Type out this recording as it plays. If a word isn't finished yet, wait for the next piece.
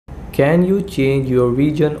Can you change your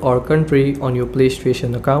region or country on your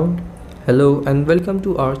PlayStation account? Hello and welcome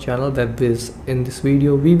to our channel Whizz. In this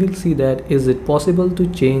video we will see that is it possible to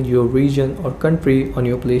change your region or country on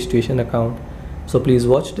your PlayStation account. So please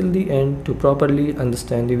watch till the end to properly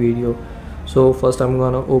understand the video. So first I'm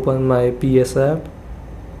gonna open my PS app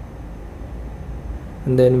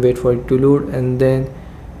and then wait for it to load, and then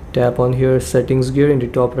tap on here settings gear in the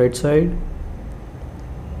top right side.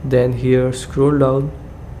 Then here scroll down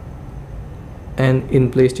and in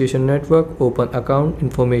PlayStation Network open account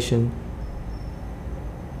information.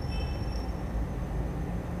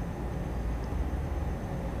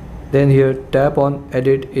 Then here tap on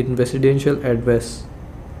edit in residential address.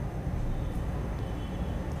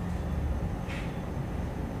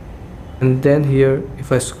 And then here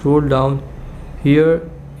if I scroll down, here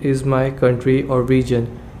is my country or region.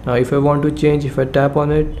 Now if I want to change, if I tap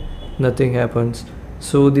on it, nothing happens.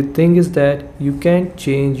 So the thing is that you can't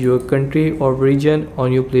change your country or region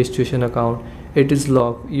on your PlayStation account. It is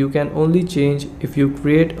locked. You can only change if you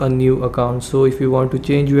create a new account. So if you want to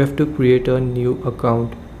change, you have to create a new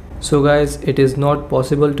account. So guys, it is not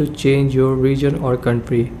possible to change your region or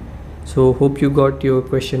country. So hope you got your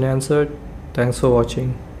question answered. Thanks for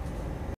watching.